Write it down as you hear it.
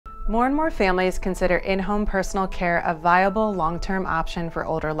More and more families consider in-home personal care a viable long-term option for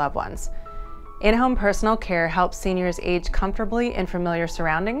older loved ones. In-home personal care helps seniors age comfortably in familiar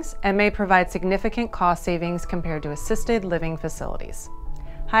surroundings and may provide significant cost savings compared to assisted living facilities.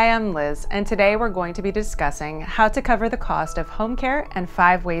 Hi, I'm Liz, and today we're going to be discussing how to cover the cost of home care and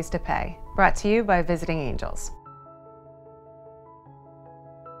 5 ways to pay, brought to you by Visiting Angels.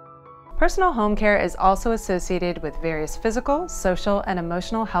 Personal home care is also associated with various physical, social, and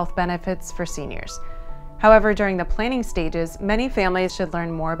emotional health benefits for seniors. However, during the planning stages, many families should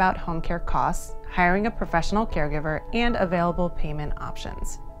learn more about home care costs, hiring a professional caregiver, and available payment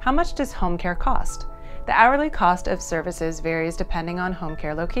options. How much does home care cost? The hourly cost of services varies depending on home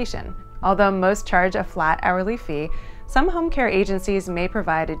care location. Although most charge a flat hourly fee, some home care agencies may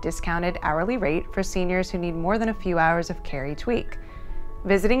provide a discounted hourly rate for seniors who need more than a few hours of care each week.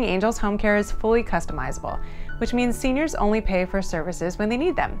 Visiting Angels Home Care is fully customizable, which means seniors only pay for services when they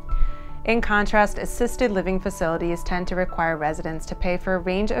need them. In contrast, assisted living facilities tend to require residents to pay for a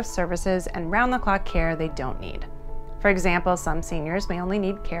range of services and round-the-clock care they don't need. For example, some seniors may only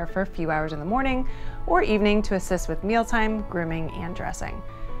need care for a few hours in the morning or evening to assist with mealtime, grooming, and dressing.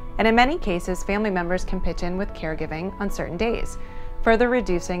 And in many cases, family members can pitch in with caregiving on certain days, further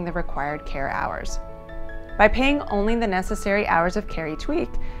reducing the required care hours. By paying only the necessary hours of care each week,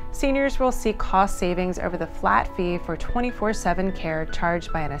 seniors will see cost savings over the flat fee for 24/7 care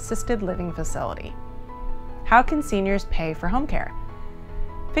charged by an assisted living facility. How can seniors pay for home care?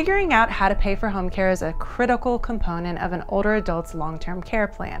 Figuring out how to pay for home care is a critical component of an older adult's long-term care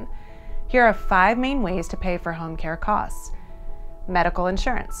plan. Here are 5 main ways to pay for home care costs. Medical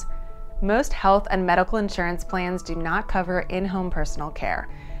insurance. Most health and medical insurance plans do not cover in-home personal care.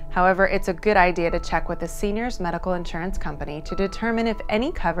 However, it's a good idea to check with the senior's medical insurance company to determine if any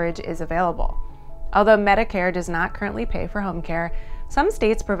coverage is available. Although Medicare does not currently pay for home care, some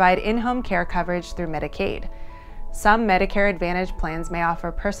states provide in-home care coverage through Medicaid. Some Medicare Advantage plans may offer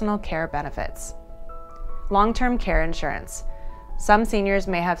personal care benefits. Long-term care insurance. Some seniors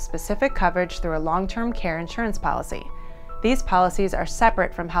may have specific coverage through a long-term care insurance policy. These policies are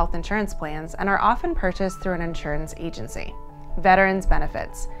separate from health insurance plans and are often purchased through an insurance agency. Veterans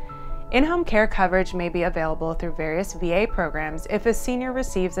benefits. In-home care coverage may be available through various VA programs if a senior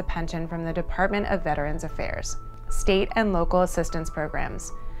receives a pension from the Department of Veterans Affairs. State and local assistance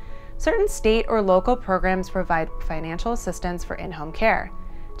programs. Certain state or local programs provide financial assistance for in-home care.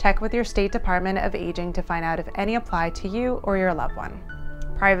 Check with your state Department of Aging to find out if any apply to you or your loved one.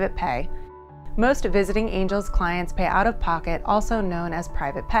 Private pay. Most Visiting Angels clients pay out of pocket, also known as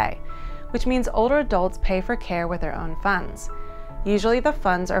private pay, which means older adults pay for care with their own funds. Usually the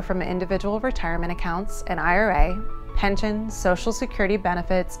funds are from individual retirement accounts, an IRA, pension, Social Security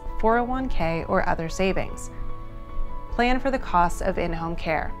benefits, 401k, or other savings. Plan for the costs of in-home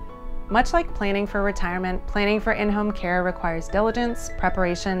care. Much like planning for retirement, planning for in-home care requires diligence,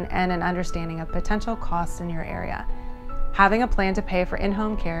 preparation, and an understanding of potential costs in your area. Having a plan to pay for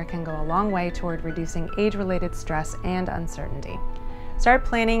in-home care can go a long way toward reducing age-related stress and uncertainty. Start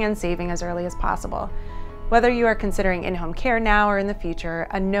planning and saving as early as possible. Whether you are considering in-home care now or in the future,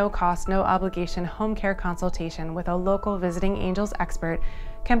 a no-cost, no-obligation home care consultation with a local Visiting Angels expert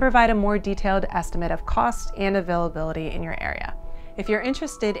can provide a more detailed estimate of cost and availability in your area. If you're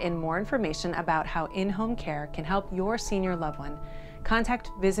interested in more information about how in-home care can help your senior loved one,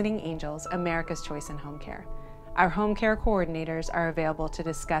 contact Visiting Angels, America's Choice in Home Care. Our home care coordinators are available to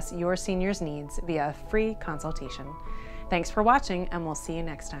discuss your senior's needs via a free consultation. Thanks for watching, and we'll see you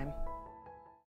next time.